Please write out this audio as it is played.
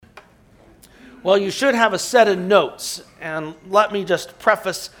Well, you should have a set of notes, and let me just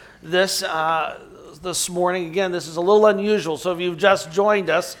preface this this morning. Again, this is a little unusual, so if you've just joined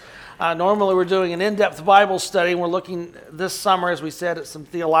us, normally we're doing an in-depth Bible study, and we're looking this summer, as we said, at some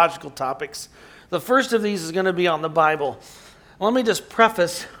theological topics. The first of these is going to be on the Bible. Let me just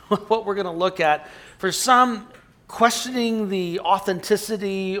preface what we're going to look at. For some, questioning the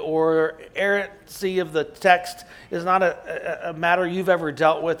authenticity or errancy of the text is not a matter you've ever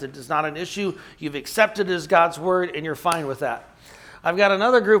dealt with. It is not an issue. You've accepted it as God's word, and you're fine with that. I've got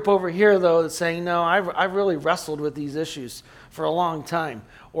another group over here, though, that's saying, no, I've really wrestled with these issues for a long time.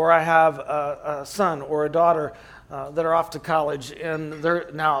 Or I have a son or a daughter that are off to college, and they're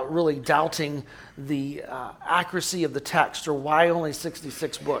now really doubting the accuracy of the text, or why only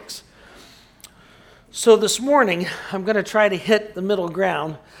 66 books. So this morning, I'm going to try to hit the middle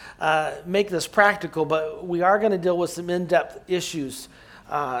ground, make this practical, but we are going to deal with some in-depth issues.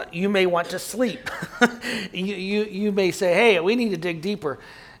 You may want to sleep. you may say, hey, we need to dig deeper.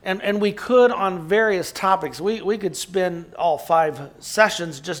 And we could on various topics. We could spend all 5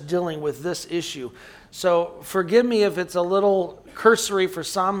 sessions just dealing with this issue. So forgive me if it's a little cursory for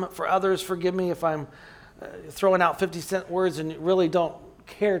some. For others, forgive me if I'm throwing out 50-cent words and really don't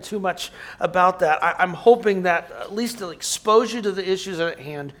care too much about that. I'm hoping that at least to expose you to the issues at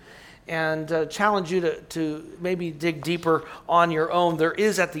hand and challenge you to maybe dig deeper on your own. There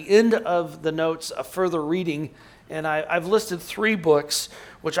is at the end of the notes a further reading, and I've listed 3 books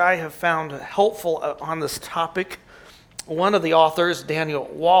which I have found helpful on this topic. One of the authors, Daniel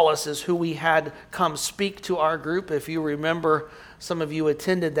Wallace, is who we had come speak to our group. If you remember, some of you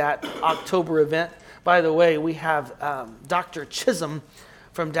attended that October event. By the way, we have Dr. Chisholm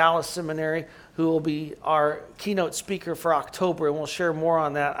from Dallas Seminary, who will be our keynote speaker for October, and we'll share more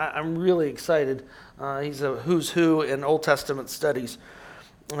on that. I'm really excited. He's a who's who in Old Testament studies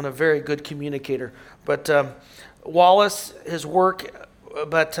and a very good communicator. But Wallace, his work,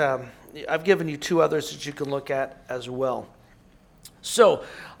 but I've given you 2 others that you can look at as well. So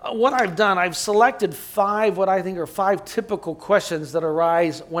what I've done, I've selected 5 what I think are 5 typical questions that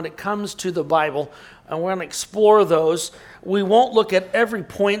arise when it comes to the Bible, and we're going to explore those. We won't look at every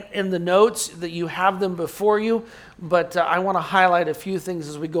point in the notes that you have them before you, but I want to highlight a few things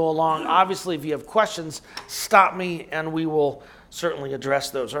as we go along. Obviously, if you have questions, stop me, and we will certainly address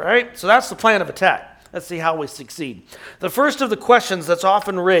those, all right? So that's the plan of attack. Let's see how we succeed. The first of the questions that's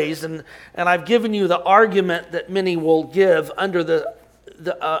often raised, and I've given you the argument that many will give under the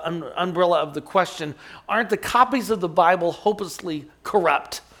umbrella of the question, aren't the copies of the Bible hopelessly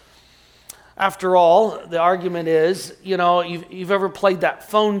corrupt? After all, the argument is, you've ever played that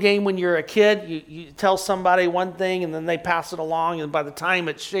phone game when you're a kid? You tell somebody one thing and then they pass it along, and by the time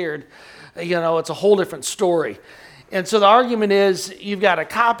it's shared, it's a whole different story. And so the argument is, you've got a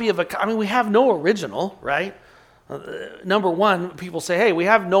copy of we have no original, right? Number one, people say, hey, we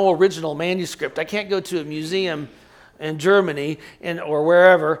have no original manuscript. I can't go to a museum in Germany or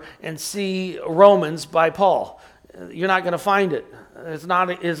wherever and see Romans by Paul. You're not going to find it. It's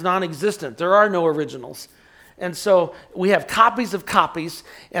non-existent. There are no originals. And so we have copies of copies,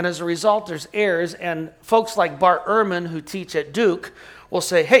 and as a result, there's errors. And folks like Bart Ehrman, who teach at Duke, will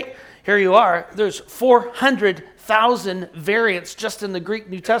say, hey, here you are. There's 400,000 variants just in the Greek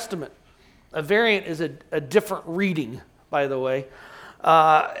New Testament. A variant is a different reading, by the way.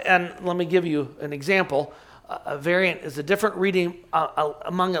 And let me give you an example. A variant is a different reading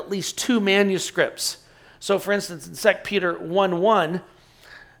among at least 2 manuscripts. So, for instance, in 2 Peter 1:1,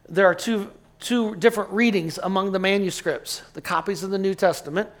 there are two different readings among the manuscripts, the copies of the New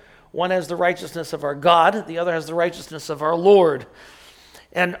Testament. One has the righteousness of our God, the other has the righteousness of our Lord.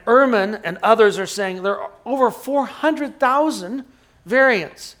 And Ehrman and others are saying there are over 400,000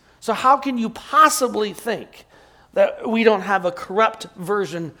 variants. So how can you possibly think that we don't have a corrupt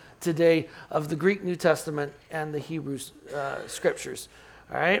version today of the Greek New Testament and the Hebrew Scriptures?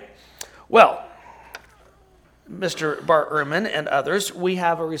 All right? Well, Mr. Bart Ehrman and others, we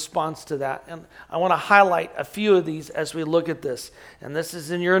have a response to that. And I want to highlight a few of these as we look at this. And this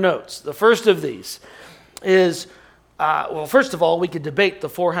is in your notes. The first of these is, first of all, we could debate the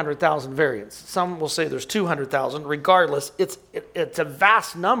 400,000 variants. Some will say there's 200,000. Regardless, it's a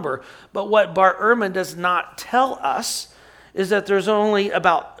vast number. But what Bart Ehrman does not tell us is that there's only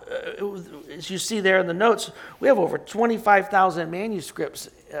about, as you see there in the notes, we have over 25,000 manuscripts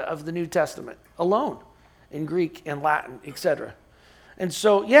of the New Testament alone, in Greek and Latin, etc. And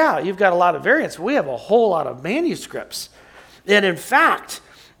so, yeah, you've got a lot of variants. We have a whole lot of manuscripts. And in fact,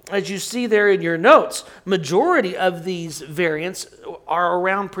 as you see there in your notes, majority of these variants are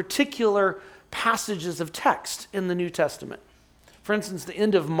around particular passages of text in the New Testament. For instance, the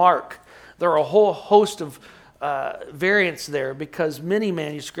end of Mark, There are a whole host of variants there because many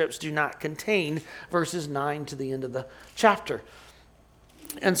manuscripts do not contain verses 9 to the end of the chapter.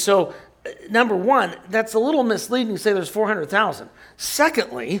 And so, number one, that's a little misleading to say there's 400,000.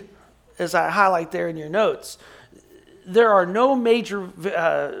 Secondly, as I highlight there in your notes, there are no major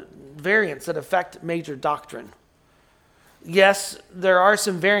variants that affect major doctrine. Yes, there are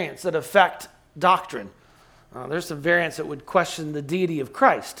some variants that affect doctrine. There's some variants that would question the deity of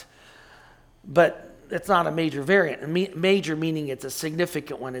Christ, but it's not a major variant. Major meaning it's a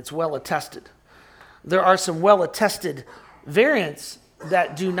significant one. It's well attested. There are some well attested variants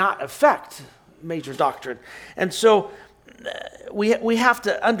that do not affect major doctrine. And so we have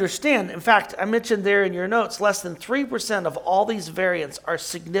to understand, in fact, I mentioned there in your notes, less than 3% of all these variants are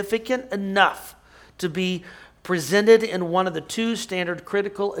significant enough to be presented in one of the two standard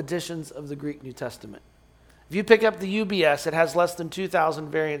critical editions of the Greek New Testament. If you pick up the UBS, it has less than 2,000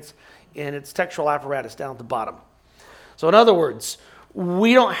 variants in its textual apparatus down at the bottom. So in other words,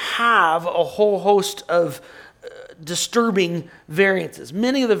 we don't have a whole host of disturbing variances.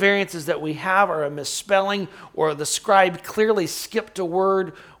 Many of the variances that we have are a misspelling, or the scribe clearly skipped a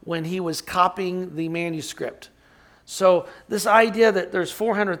word when he was copying the manuscript. So this idea that there's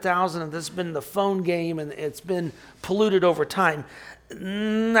 400,000 and this has been the phone game and it's been polluted over time,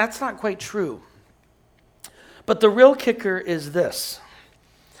 that's not quite true. But the real kicker is this,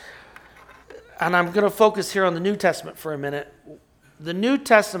 and I'm going to focus here on the New Testament for a minute. The New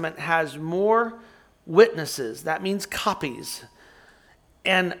Testament has more witnesses, that means copies,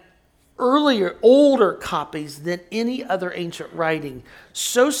 and older copies than any other ancient writing.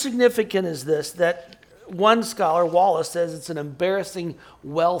 So significant is this that one scholar, Wallace, says it's an embarrassing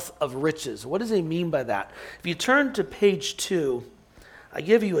wealth of riches. What does he mean by that? If you turn to page 2, I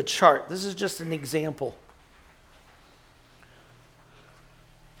give you a chart. This is just an example.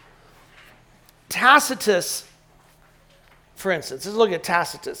 Tacitus, for instance, let's look at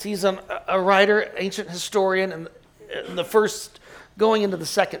Tacitus. He's a writer, ancient historian in the first, going into the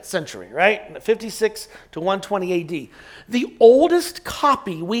 2nd century, right? 56 to 120 AD. The oldest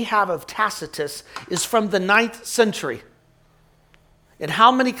copy we have of Tacitus is from the 9th century. And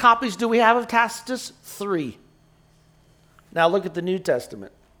how many copies do we have of Tacitus? 3. Now look at the New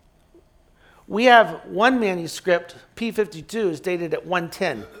Testament. We have one manuscript, P52, is dated at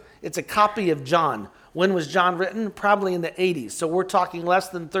 110. It's a copy of John. When was John written? Probably in the 80s. So we're talking less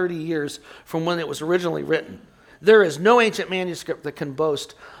than 30 years from when it was originally written. There is no ancient manuscript that can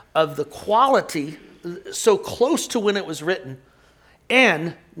boast of the quality so close to when it was written.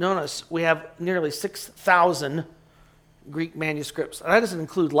 And notice we have nearly 6,000 Greek manuscripts. And that doesn't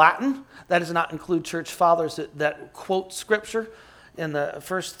include Latin. That does not include church fathers that quote scripture in the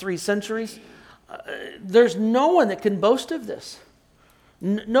first 3 centuries. There's no one that can boast of this.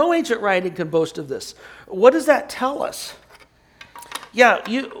 No ancient writing can boast of this. What does that tell us? Yeah,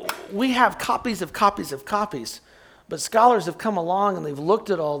 we have copies of copies of copies, but scholars have come along and they've looked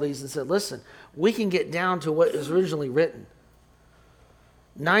at all these and said, listen, we can get down to what is originally written.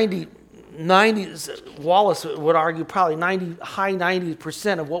 90, Wallace would argue probably high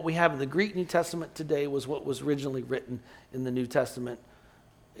 90% of what we have in the Greek New Testament today was what was originally written in the New Testament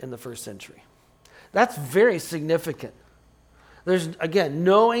in the 1st century. That's very significant. There's, again,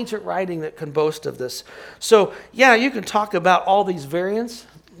 no ancient writing that can boast of this. So, yeah, you can talk about all these variants.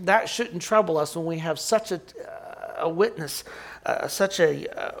 That shouldn't trouble us when we have such a witness, such a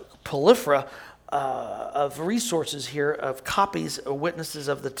proliferation of resources here, of copies, of witnesses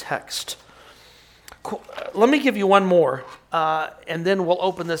of the text. Let me give you one more, and then we'll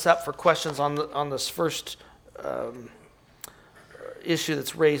open this up for questions on this first issue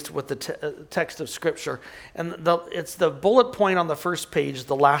that's raised with the text of Scripture. And it's the bullet point on the first page,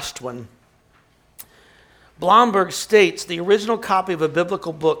 the last one. Blomberg states the original copy of a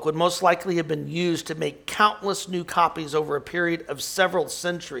biblical book would most likely have been used to make countless new copies over a period of several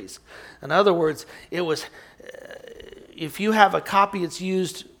centuries. In other words, it was, if you have a copy, it's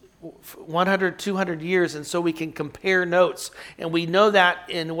used 100, 200 years, and so we can compare notes. And we know that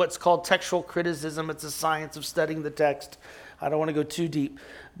in what's called textual criticism. It's a science of studying the text. I don't want to go too deep.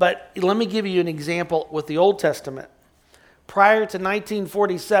 But let me give you an example with the Old Testament. Prior to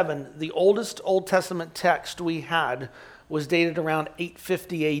 1947, the oldest Old Testament text we had was dated around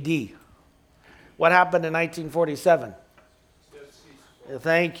 850 AD. What happened in 1947?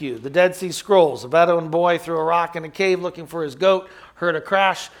 Thank you. The Dead Sea Scrolls. A Bedouin boy threw a rock in a cave looking for his goat, heard a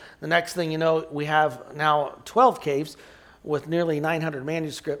crash. The next thing you know, we have now 12 caves with nearly 900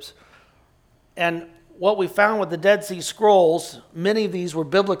 manuscripts. And what we found with the Dead Sea Scrolls, many of these were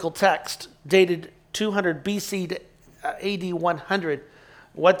biblical texts dated 200 BC to AD 100.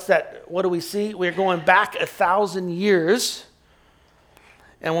 What's that? What do we see? We're going back 1,000 years.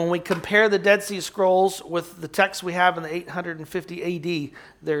 And when we compare the Dead Sea Scrolls with the text we have in the 850 AD,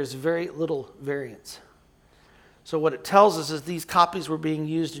 there's very little variance. So what it tells us is these copies were being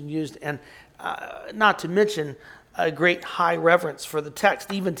used, and not to mention a great high reverence for the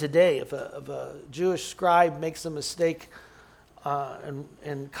text. Even today, if a Jewish scribe makes a mistake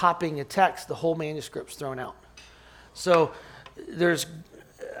in copying a text, the whole manuscript's thrown out. So there's...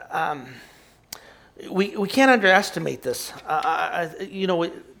 We can't underestimate this.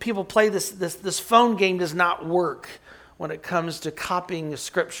 People play this phone game does not work when it comes to copying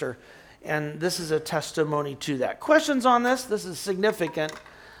Scripture, and this is a testimony to that. Questions on this? This is significant.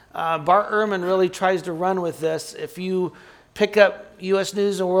 Bart Ehrman really tries to run with this. If you pick up U.S.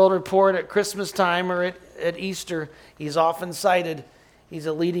 News and World Report at Christmas time or at Easter, he's often cited. He's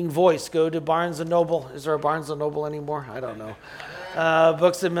a leading voice. Go to Barnes & Noble. Is there a Barnes & Noble anymore? I don't know.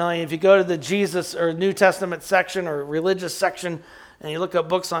 Books a Million. If you go to the Jesus or New Testament section or religious section and you look up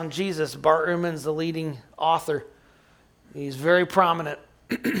books on Jesus, Bart Ehrman's the leading author. He's very prominent.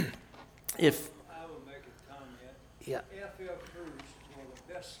 I will make a comment. Yeah. F.F. Bruce, one of the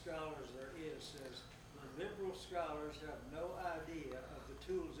best scholars there is, says the liberal scholars have no idea of the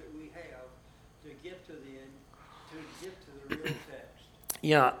tools that we have to get to the real text.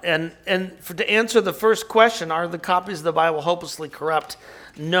 Yeah, and to answer the first question, are the copies of the Bible hopelessly corrupt?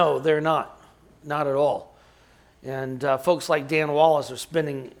 No, they're not. Not at all. And folks like Dan Wallace are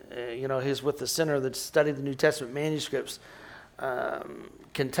spending, he's with the Center that study the New Testament manuscripts,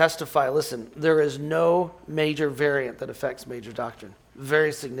 can testify, listen, there is no major variant that affects major doctrine.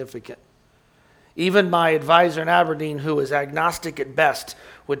 Very significant. Even my advisor in Aberdeen, who is agnostic at best,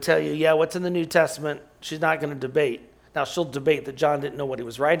 would tell you, yeah, what's in the New Testament, she's not going to debate. Now, she'll debate that John didn't know what he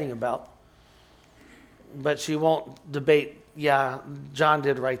was writing about, but she won't debate, yeah, John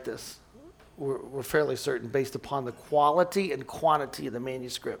did write this. We're fairly certain based upon the quality and quantity of the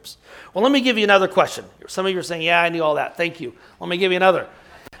manuscripts. Well, let me give you another question. Some of you are saying, yeah, I knew all that. Thank you. Let me give you another.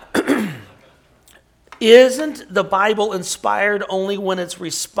 Isn't the Bible inspired only when it's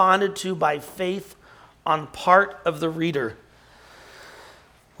responded to by faith on part of the reader?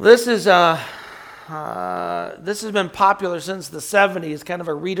 This has been popular since the 70s, kind of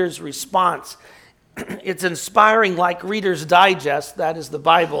a reader's response. It's inspiring like Reader's Digest, that is the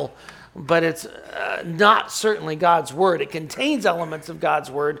Bible, but it's not certainly God's Word. It contains elements of God's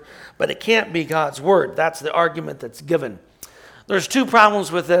Word, but it can't be God's Word. That's the argument that's given. There's two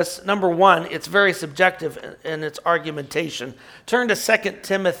problems with this. Number one, it's very subjective in its argumentation. Turn to 2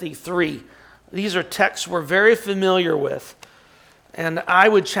 Timothy 3. These are texts we're very familiar with. And I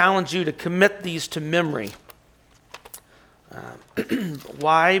would challenge you to commit these to memory.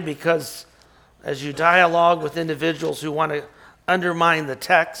 Why? Because as you dialogue with individuals who want to undermine the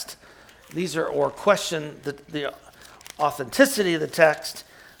text, or question the authenticity of the text,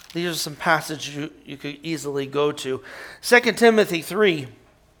 these are some passages you could easily go to. 2 Timothy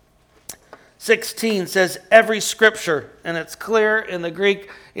 3:16 says, every scripture, and it's clear in the Greek,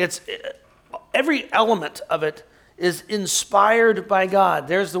 every element of it is inspired by God.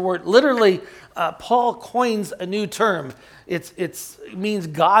 There's the word. Literally, Paul coins a new term. It means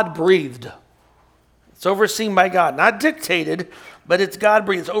God-breathed. It's overseen by God. Not dictated, but it's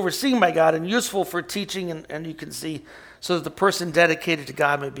God-breathed. It's overseen by God and useful for teaching, and you can see, so that the person dedicated to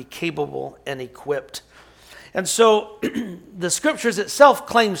God may be capable and equipped. And so the Scriptures itself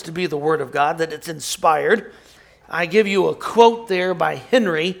claims to be the Word of God, that it's inspired. I give you a quote there by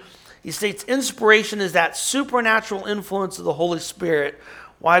Henry. He states, inspiration is that supernatural influence of the Holy Spirit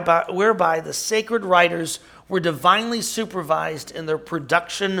whereby the sacred writers were divinely supervised in their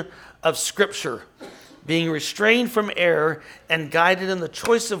production of Scripture, being restrained from error and guided in the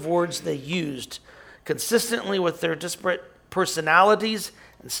choice of words they used, consistently with their disparate personalities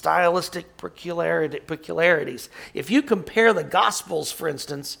and stylistic peculiarities. If you compare the Gospels, for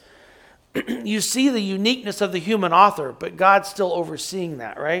instance, you see the uniqueness of the human author, but God's still overseeing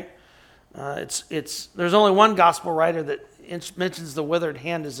that, right? There's only one gospel writer that mentions the withered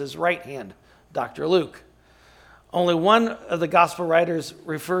hand as his right hand, Dr. Luke. Only one of the gospel writers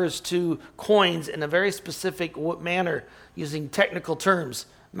refers to coins in a very specific manner, using technical terms,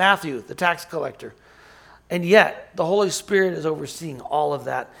 Matthew, the tax collector. And yet, the Holy Spirit is overseeing all of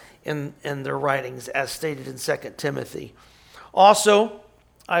that in their writings, as stated in 2 Timothy. Also,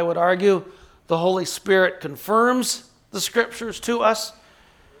 I would argue, the Holy Spirit confirms the Scriptures to us,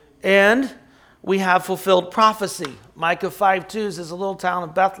 and we have fulfilled prophecy. Micah 5:2 says a little town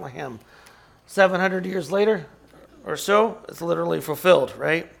of Bethlehem. 700 years later or so, it's literally fulfilled,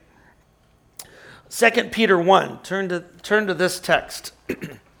 right? 2 Peter 1, turn to this text.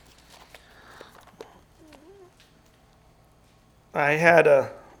 I had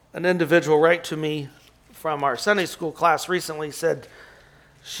an individual write to me from our Sunday school class recently, said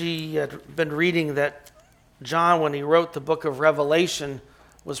she had been reading that John, when he wrote the book of Revelation,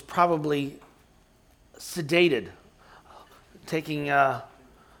 was probably sedated, taking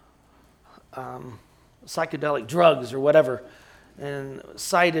psychedelic drugs or whatever, and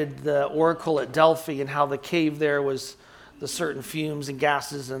cited the oracle at Delphi and how the cave there was the certain fumes and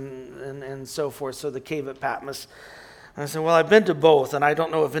gases and so forth, so the cave at Patmos. And I said, well, I've been to both, and I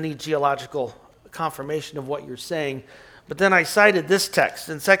don't know of any geological confirmation of what you're saying. But then I cited this text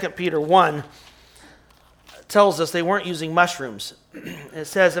in 2 Peter 1, tells us they weren't using mushrooms. It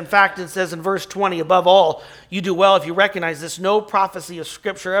says in verse 20, above all, you do well if you recognize this. No prophecy of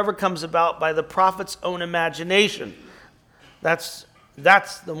Scripture ever comes about by the prophet's own imagination. That's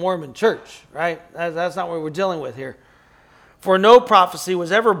the Mormon church, right? That's not what we're dealing with here. For no prophecy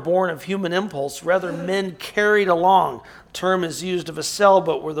was ever born of human impulse. Rather, men carried along. Term is used of a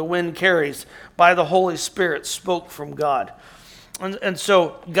sailboat where the wind carries. By the Holy Spirit spoke from God. And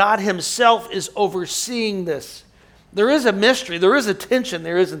so God himself is overseeing this. There is a mystery. There is a tension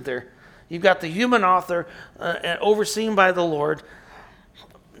there, isn't there? You've got the human author overseen by the Lord.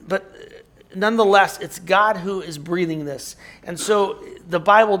 But nonetheless, it's God who is breathing this. And so the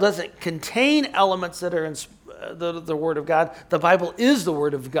Bible doesn't contain elements that are in the Word of God. The Bible is the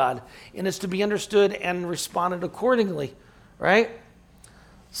Word of God, and it's to be understood and responded accordingly, right?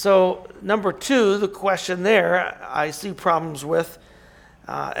 So, number two, the question there, I see problems with,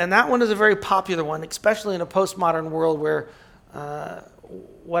 and that one is a very popular one, especially in a postmodern world where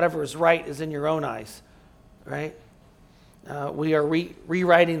whatever is right is in your own eyes, right? We are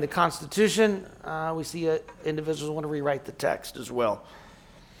rewriting the Constitution. We see individuals want to rewrite the text as well.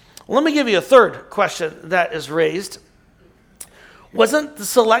 Let me give you a third question that is raised. Wasn't the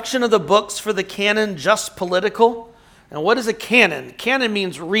selection of the books for the canon just political? And what is a canon? Canon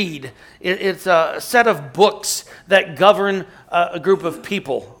means read. It's a set of books that govern a group of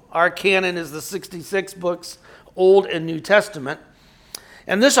people. Our canon is the 66 books, Old and New Testament.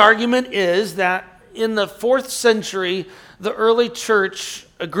 And this argument is that in the 4th century, the early church,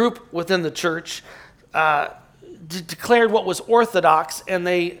 a group within the church, declared what was orthodox, and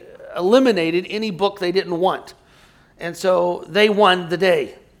they eliminated any book they didn't want. And so they won the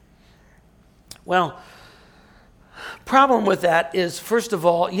day. Well, problem with that is, first of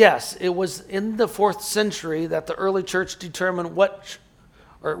all, yes, it was in the 4th century that the early church determined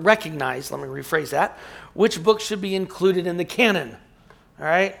recognized, let me rephrase that, which books should be included in the canon. All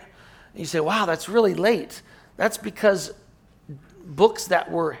right? And you say, wow, that's really late. That's because books that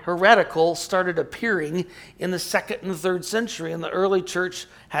were heretical started appearing in the 2nd and 3rd century, and the early church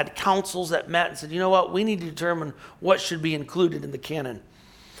had councils that met and said, you know what, we need to determine what should be included in the canon.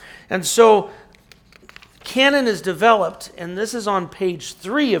 And so canon is developed, and this is on page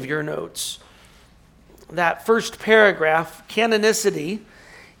 3 of your notes. That first paragraph, canonicity,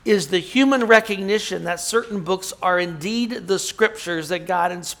 is the human recognition that certain books are indeed the scriptures that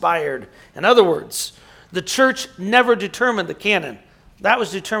God inspired. In other words, the church never determined the canon. That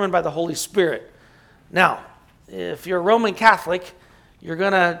was determined by the Holy Spirit. Now, if you're a Roman Catholic, you're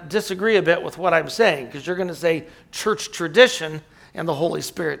going to disagree a bit with what I'm saying, because you're going to say church tradition and the Holy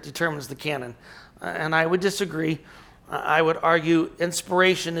Spirit determines the canon. And I would disagree. I would argue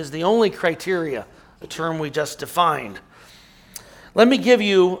inspiration is the only criteria, a term we just defined. Let me give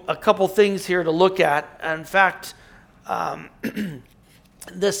you a couple things here to look at. In fact,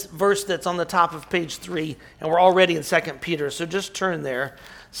 this verse that's on the top of page 3, and we're already in 2 Peter, so just turn there.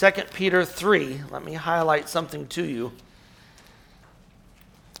 2 Peter 3, let me highlight something to you.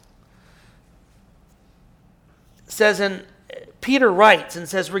 It says, and Peter writes and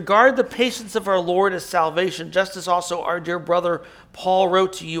says, regard the patience of our Lord as salvation, just as also our dear brother Paul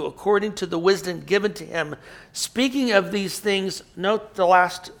wrote to you, according to the wisdom given to him. Speaking of these things, note the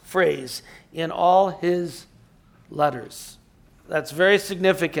last phrase, in all his letters. That's very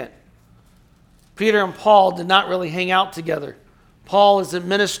significant. Peter and Paul did not really hang out together. Paul is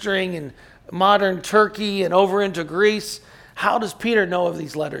administering in modern Turkey and over into Greece. How does Peter know of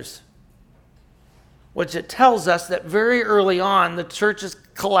these letters? Which it tells us that very early on, the church is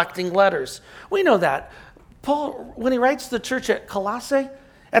collecting letters. We know that. Paul, when he writes to the church at Colossae,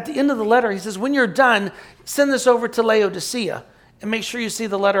 at the end of the letter, he says, when you're done, send this over to Laodicea and make sure you see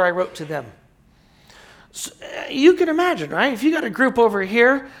the letter I wrote to them. So, you can imagine, right? If you got a group over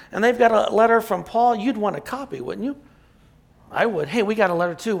here and they've got a letter from Paul, you'd want a copy, wouldn't you? I would. Hey, we got a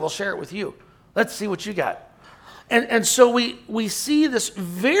letter too. We'll share it with you. Let's see what you got. And so we see this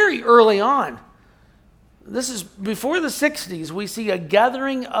very early on. This is before the 60s. We see a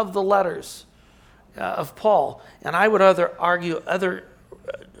gathering of the letters of Paul, and I would argue other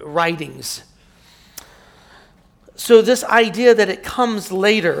writings. So this idea that it comes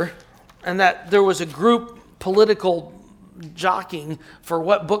later and that there was a group political jockeying for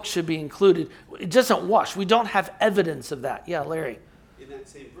what books should be included, it doesn't wash. We don't have evidence of that. Yeah, Larry. In that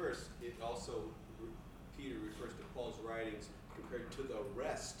same verse, it also, Peter refers to Paul's writings compared to the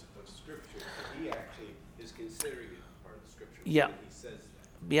rest of Scripture. So he actually is considering it part of the Scripture. Yeah. He says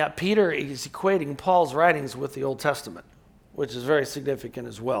that. Yeah, Peter is equating Paul's writings with the Old Testament, which is very significant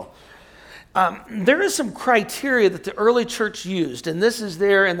as well. There is some criteria that the early church used, and this is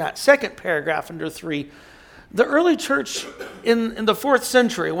there in that second paragraph under 3. The early church in the 4th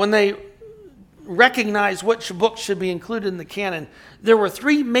century, when they recognized which books should be included in the canon, there were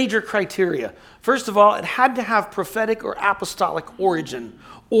 3 major criteria. First of all, it had to have prophetic or apostolic origin,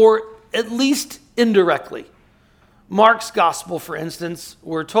 or at least indirectly. Mark's gospel, for instance,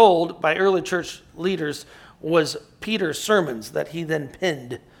 we're told by early church leaders, was Peter's sermons that he then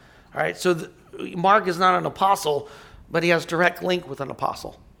penned. All right, so Mark is not an apostle, but he has direct link with an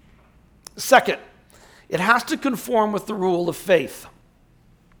apostle. Second, it has to conform with the rule of faith.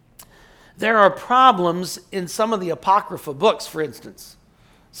 There are problems in some of the Apocrypha books, for instance.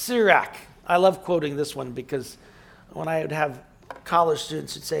 Sirach, I love quoting this one because when I would have college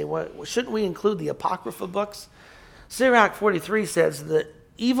students who'd say, well, shouldn't we include the Apocrypha books? Sirach 43 says, the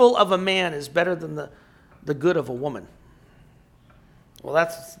evil of a man is better than the good of a woman. Well,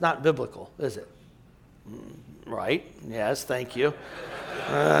 that's not biblical, is it? Right? Yes, thank you.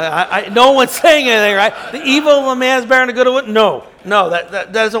 No one's saying anything, right? The evil of a man is better than the good of a woman? No,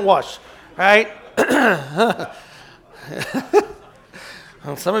 that doesn't wash, right?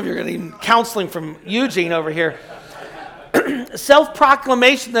 Well, some of you are going to need counseling from Eugene over here.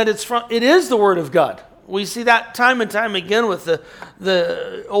 Self-proclamation that it is the Word of God. We see that time and time again with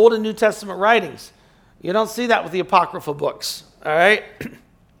the Old and New Testament writings. You don't see that with the Apocrypha books. All right?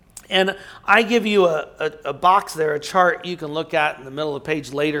 And I give you a box there, a chart you can look at in the middle of the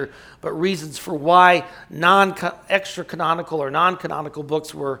page later, but reasons for why extra-canonical or non-canonical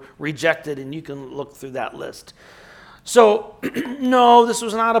books were rejected, and you can look through that list. So, no, this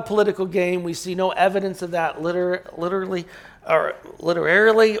was not a political game. We see no evidence of that literally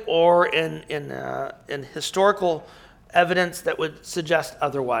or in historical evidence that would suggest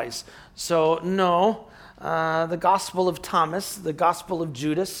otherwise. So, no. The Gospel of Thomas, the Gospel of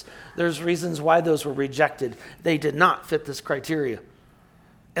Judas, there's reasons why those were rejected. They did not fit this criteria.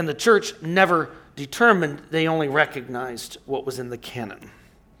 And the church never determined, they only recognized what was in the canon.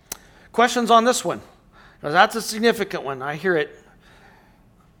 Questions on this one? Because that's a significant one. I hear it.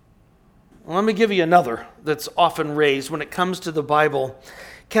 Well, let me give you another that's often raised when it comes to the Bible.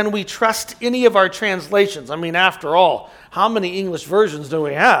 Can we trust any of our translations? I mean, after all, how many English versions do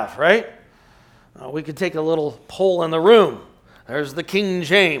we have, right? We could take a little poll in the room. There's the King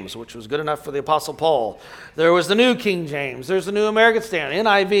James, which was good enough for the Apostle Paul. There was the New King James. There's the New American Standard,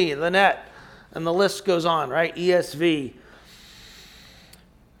 NIV, the NET, and the list goes on, right? ESV.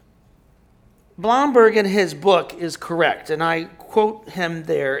 Blomberg in his book is correct, and I quote him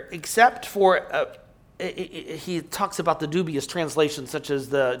there, except for, he talks about the dubious translations such as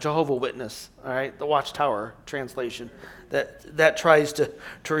the Jehovah's Witness, all right, the Watchtower translation, that tries to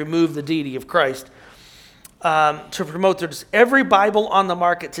remove the deity of Christ, to promote their... Every Bible on the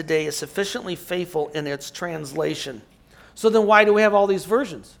market today is sufficiently faithful in its translation. So then why do we have all these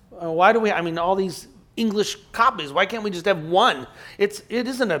versions? All these English copies? Why can't we just have one? It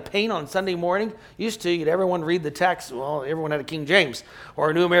isn't a pain on Sunday morning. Used to, everyone read the text. Well, everyone had a King James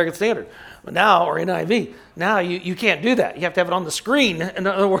or a New American Standard. But now, or NIV. Now you can't do that. You have to have it on the screen. In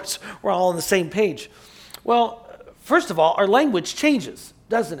other words, we're all on the same page. Well, first of all, our language changes,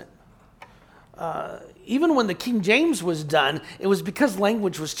 doesn't it? Even when the King James was done, it was because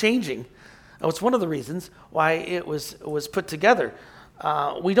language was changing. It's one of the reasons why it was put together.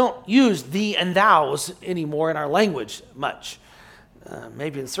 We don't use thee and thous anymore in our language much.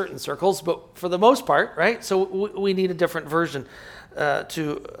 Maybe in certain circles, but for the most part, right? So we need a different version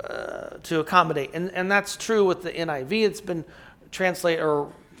to accommodate. And that's true with the NIV. It's been translated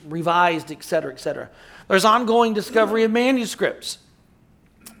or revised, et cetera, et cetera. There's ongoing discovery of manuscripts.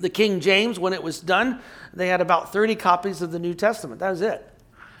 The King James, when it was done, they had about 30 copies of the New Testament. That was it.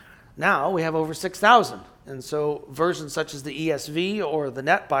 Now we have over 6,000. And so versions such as the ESV or the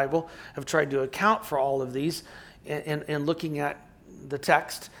NET Bible have tried to account for all of these in looking at the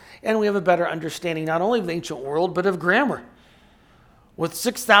text. And we have a better understanding not only of the ancient world, but of grammar. With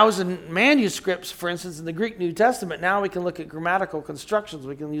 6,000 manuscripts, for instance, in the Greek New Testament, now we can look at grammatical constructions,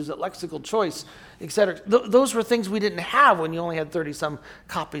 we can use lexical choice, etc. Those were things we didn't have when you only had 30-some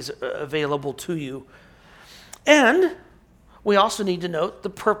copies available to you. And we also need to note the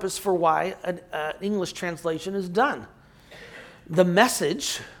purpose for why an English translation is done. The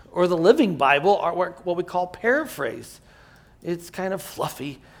Message, or the Living Bible, are what we call paraphrase. It's kind of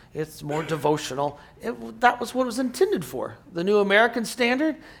fluffy. It's more devotional. That was what it was intended for. The New American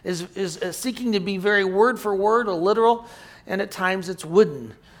Standard is seeking to be very word for word or literal, and at times it's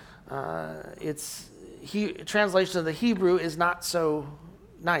wooden. Translation of the Hebrew is not so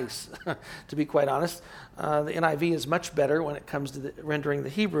nice, to be quite honest. The NIV is much better when it comes to rendering the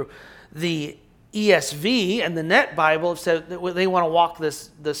Hebrew. The ESV and the Net Bible have said that they want to walk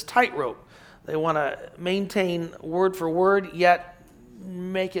this tightrope. They want to maintain word for word, yet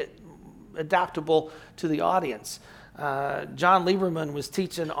make it adaptable to the audience. John Lieberman was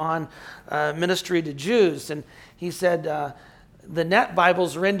teaching on ministry to Jews, and he said the Net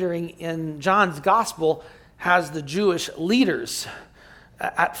Bible's rendering in John's Gospel has the Jewish leaders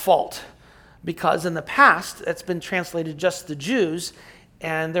at fault, because in the past it's been translated just the Jews,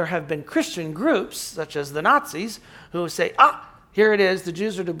 and there have been Christian groups, such as the Nazis, who say, here it is, the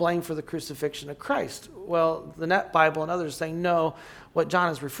Jews are to blame for the crucifixion of Christ. Well, the Net Bible and others are saying, no, what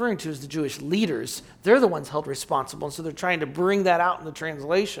John is referring to is the Jewish leaders. They're the ones held responsible, and so they're trying to bring that out in the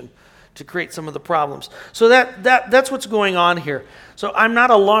translation to create some of the problems. So that's what's going on here. So I'm not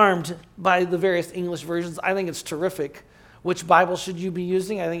alarmed by the various English versions. I think it's terrific. Which Bible should you be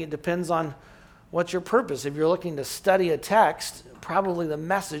using? I think it depends on what's your purpose. If you're looking to study a text, probably the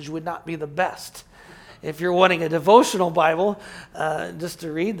Message would not be the best. If you're wanting a devotional Bible just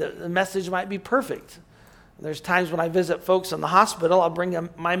to read, the Message might be perfect. There's times when I visit folks in the hospital, I'll bring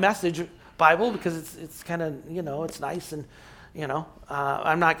my Message Bible because it's kind of, it's nice, and,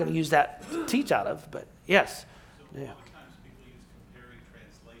 I'm not going to use that to teach out of, but yes. So a lot of times people use comparing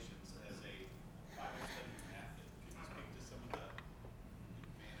translations as a Bible study method. Can you speak to some of the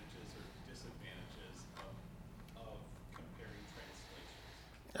advantages or disadvantages of comparing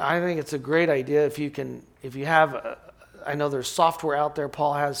translations? I think it's a great idea if you have, I know there's software out there,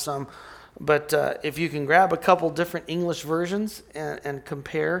 Paul has some, but if you can grab a couple different English versions and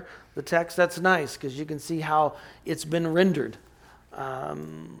compare the text, that's nice, because you can see how it's been rendered.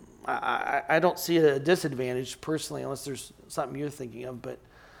 I don't see a disadvantage personally, unless there's something you're thinking of, but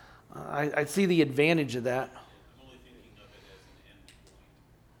I see the advantage of that. I'm only thinking of it as an end point,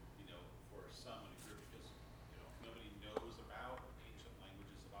 for some in a group, because, nobody knows about ancient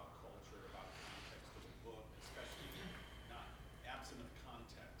languages, about culture, about context of a book, especially not absent of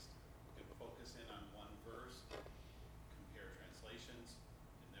context. We can focus in on one verse, compare translations,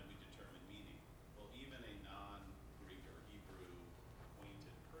 and then we determine meaning. Well, even a non-Greek or Hebrew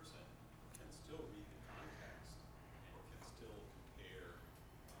acquainted person can still read the context and can still compare.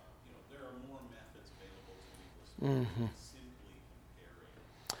 There are more methods available to linguists than simply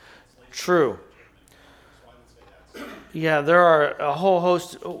comparing. True. So I would say that's Yeah, there are a whole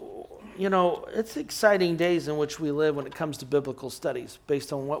host. It's exciting days in which we live when it comes to biblical studies,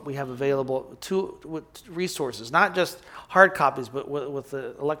 based on what we have available with resources, not just hard copies, but with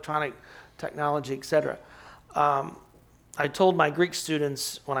the electronic technology, etc. I told my Greek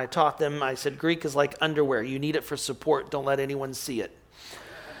students when I taught them, I said, Greek is like underwear. You need it for support. Don't let anyone see it.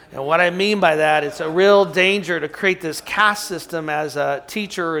 And what I mean by that, it's a real danger to create this caste system as a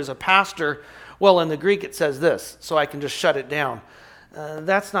teacher or as a pastor. Well, in the Greek it says this, so I can just shut it down.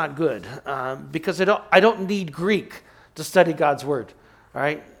 That's not good, because I don't need Greek to study God's Word. All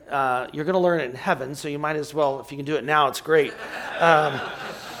right, you're going to learn it in heaven, so you might as well, if you can do it now, it's great.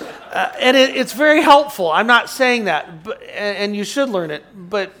 And it's very helpful. I'm not saying that, and you should learn it,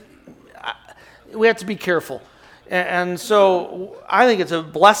 but we have to be careful. And so I think it's a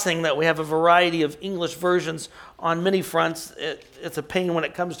blessing that we have a variety of English versions on many fronts. It's a pain when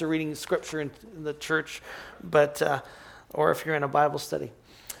it comes to reading Scripture in the church, but or if you're in a Bible study.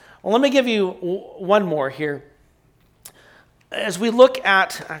 Well, let me give you one more here. As we look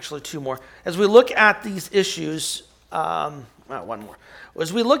at, actually two more, as we look at these issues, one more.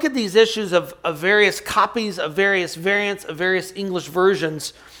 As we look at these issues of various copies, of various variants, of various English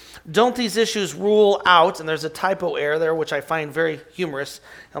versions, don't these issues rule out, and there's a typo error there, which I find very humorous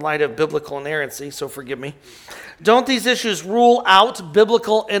in light of biblical inerrancy, so forgive me. Don't these issues rule out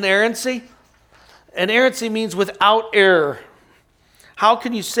biblical inerrancy? Inerrancy means without error. How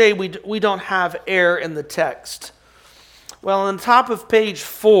can you say we don't have error in the text? Well, on the top of page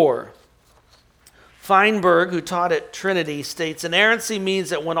 4, Feinberg, who taught at Trinity, states, inerrancy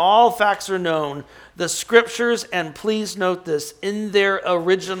means that when all facts are known, the scriptures, and please note this, in their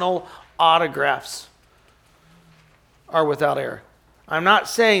original autographs, are without error. I'm not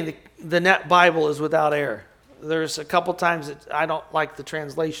saying the Net Bible is without error. There's a couple times that I don't like the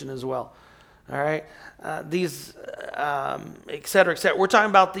translation as well. All right? Et cetera, et cetera. We're talking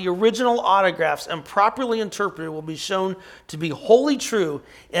about the original autographs, and properly interpreted will be shown to be wholly true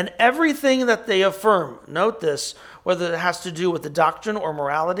in everything that they affirm. Note this, whether it has to do with the doctrine or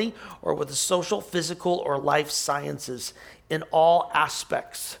morality, or with the social, physical, or life sciences. In all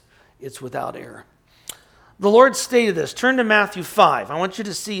aspects, it's without error. The Lord stated this. Turn to Matthew 5. I want you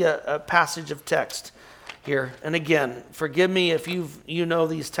to see a passage of text here. And again, forgive me if you know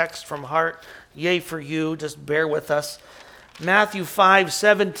these texts from heart. Yay for you. Just bear with us. Matthew 5,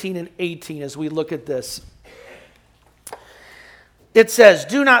 17 and 18 as we look at this. It says,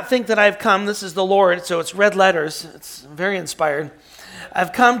 do not think that I've come. This is the Lord, so it's red letters. It's very inspired.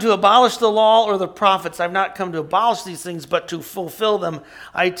 I've come to abolish the law or the prophets. I've not come to abolish these things, but to fulfill them.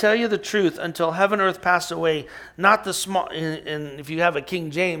 I tell you the truth, until heaven and earth pass away, not the small, and if you have a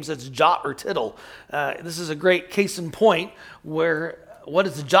King James, it's jot or tittle. This is a great case in point where, what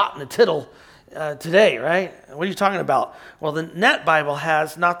is a jot and a tittle today, right? What are you talking about? Well, the Net Bible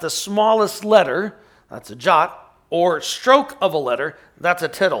has not the smallest letter, that's a jot, or stroke of a letter, that's a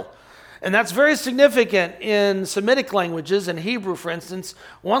tittle. And that's very significant in Semitic languages. In Hebrew, for instance,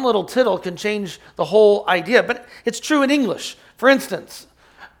 one little tittle can change the whole idea. But it's true in English. For instance,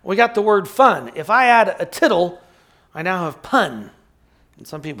 we got the word fun. If I add a tittle, I now have pun. And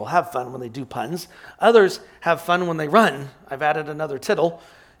some people have fun when they do puns. Others have fun when they run. I've added another tittle.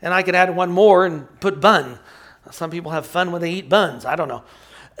 And I could add one more and put bun. Some people have fun when they eat buns. I don't know.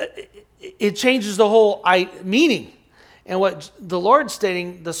 It changes the whole meaning. And what the Lord's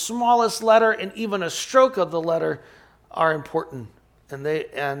stating, the smallest letter and even a stroke of the letter are important, and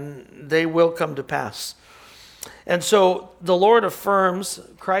they will come to pass. And so the Lord affirms,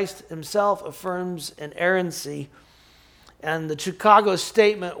 Christ himself affirms inerrancy, and the Chicago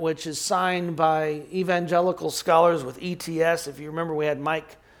Statement, which is signed by evangelical scholars with ETS. If you remember, we had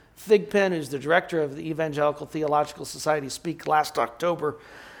Mike Thigpen, who's the director of the Evangelical Theological Society, speak last October.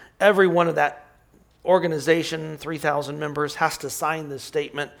 Every one of that organization, 3,000 members, has to sign this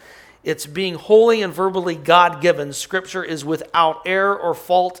statement. It's being wholly and verbally God-given. Scripture is without error or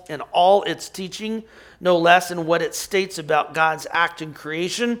fault in all its teaching, no less in what it states about God's act in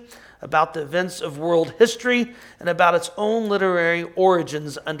creation, about the events of world history, and about its own literary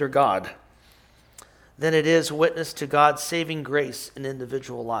origins under God, than it is witness to God's saving grace in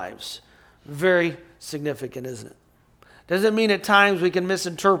individual lives. Very significant, isn't it? Doesn't mean at times we can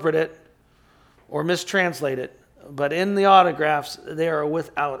misinterpret it or mistranslate it, but in the autographs, they are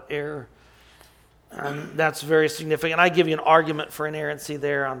without error. And that's very significant. I give you an argument for inerrancy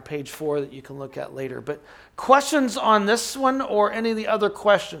there on page 4 that you can look at later. But questions on this one or any of the other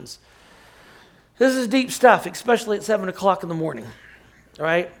questions? This is deep stuff, especially at 7 o'clock in the morning. All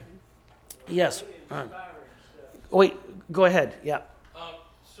right? Yes. Wait, go ahead. Yeah.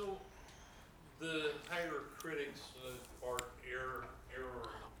 So the higher critics are error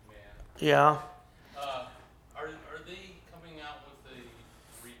man. Yeah. Are they coming out with a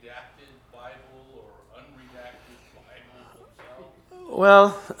redacted Bible or unredacted Bible themselves? Well,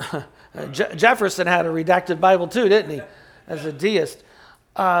 Jefferson had a redacted Bible too, didn't he? As a deist.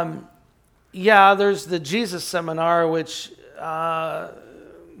 Yeah, there's the Jesus Seminar, which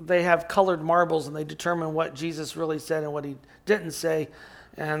they have colored marbles and they determine what Jesus really said and what he didn't say.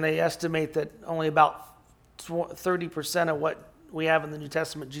 And they estimate that only about 30% of what we have in the New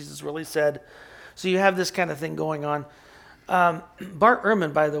Testament Jesus really said. So you have this kind of thing going on. Bart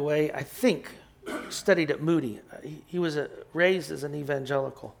Ehrman, by the way, I think studied at Moody. He was raised as an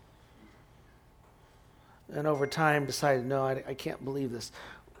evangelical. And over time decided, no, I can't believe this.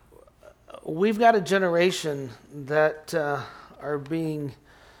 We've got a generation that are being,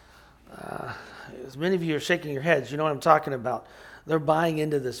 as many of you are shaking your heads, you know what I'm talking about. They're buying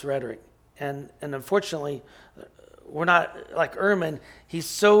into this rhetoric. And unfortunately, we're not like Ehrman. He's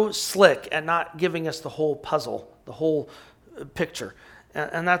so slick at not giving us the whole puzzle, the whole picture.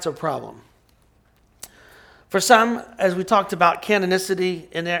 And that's a problem. For some, as we talked about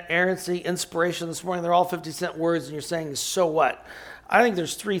canonicity, inerrancy, inspiration this morning, they're all 50-cent words, and you're saying, so what? I think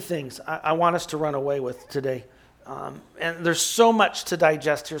there's 3 things I want us to run away with today. And there's so much to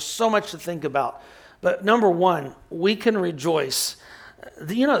digest here, so much to think about. But number 1, we can rejoice.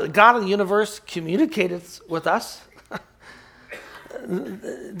 The God of the universe communicated with us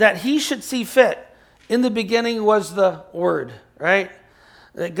that he should see fit. In the beginning was the Word, right?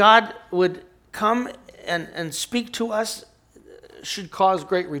 That God would come and speak to us should cause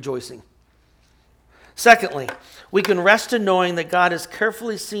great rejoicing. Secondly, we can rest in knowing that God has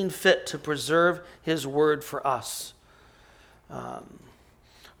carefully seen fit to preserve his word for us.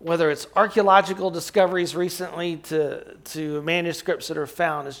 Whether it's archaeological discoveries recently to manuscripts that are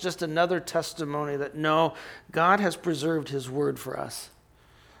found, it's just another testimony that no, God has preserved his word for us.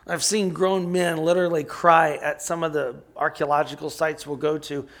 I've seen grown men literally cry at some of the archaeological sites we'll go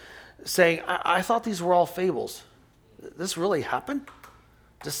to, saying, I thought these were all fables. This really happened?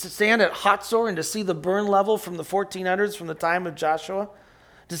 To stand at Hatzor and to see the burn level from the 1400s, from the time of Joshua,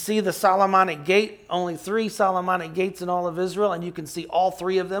 to see the Solomonic Gate, only 3 Solomonic gates in all of Israel, and you can see all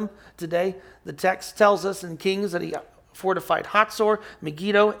 3 of them today. The text tells us in Kings that he fortified Hatzor,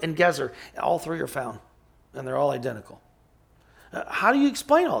 Megiddo, and Gezer. All 3 are found, and they're all identical. How do you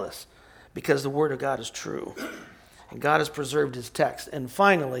explain all this? Because the Word of God is true, and God has preserved his text. And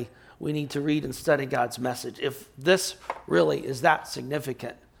finally, we need to read and study God's message. If this really is that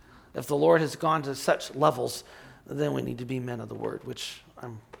significant, if the Lord has gone to such levels, then we need to be men of the Word, which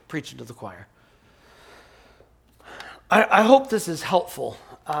I'm preaching to the choir. I hope this is helpful.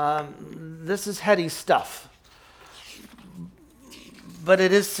 This is heady stuff, but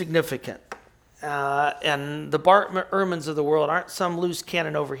it is significant. And the Bart Ehrmans of the world aren't some loose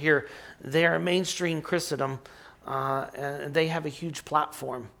cannon over here. They are mainstream Christendom, and they have a huge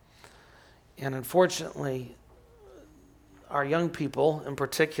platform. And unfortunately, our young people in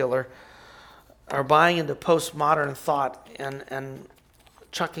particular are buying into postmodern thought and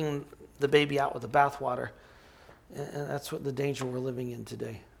chucking the baby out with the bathwater. And that's what the danger we're living in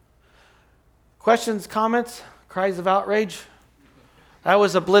today. Questions, comments, cries of outrage? That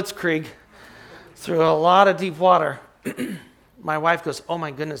was a blitzkrieg through a lot of deep water. My wife goes, oh my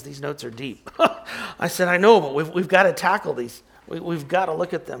goodness, these notes are deep. I said, I know, but we've got to tackle these. We've got to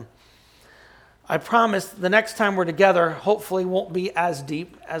look at them. I promise the next time we're together, hopefully won't be as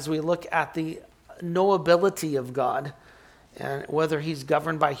deep as we look at the knowability of God and whether he's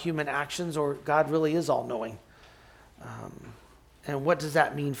governed by human actions or God really is all-knowing. And what does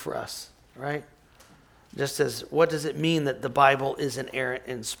that mean for us, right? Just as, what does it mean that the Bible is inerrant,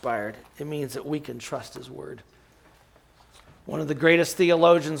 inspired? It means that we can trust his word. One of the greatest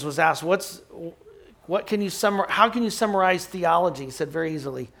theologians was asked, how can you summarize theology? He said very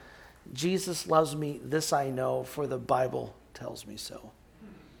easily, Jesus loves me, this I know, for the Bible tells me so.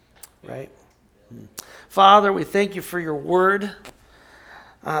 Right? Father, we thank you for your word.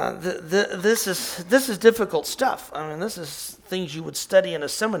 This is difficult stuff. I mean, this is things you would study in a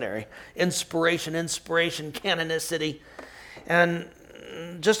seminary. Inspiration, canonicity. And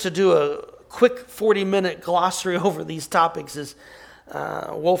just to do a quick 40-minute glossary over these topics is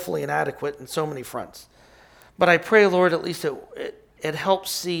woefully inadequate in so many fronts. But I pray, Lord, at least it helps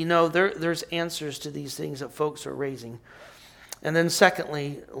see, no, there's answers to these things that folks are raising. And then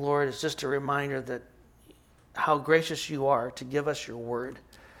secondly, Lord, it's just a reminder that how gracious you are to give us your word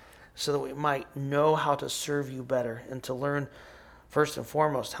so that we might know how to serve you better and to learn, first and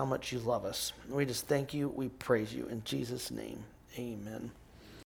foremost, how much you love us. We just thank you. We praise you. In Jesus' name, amen.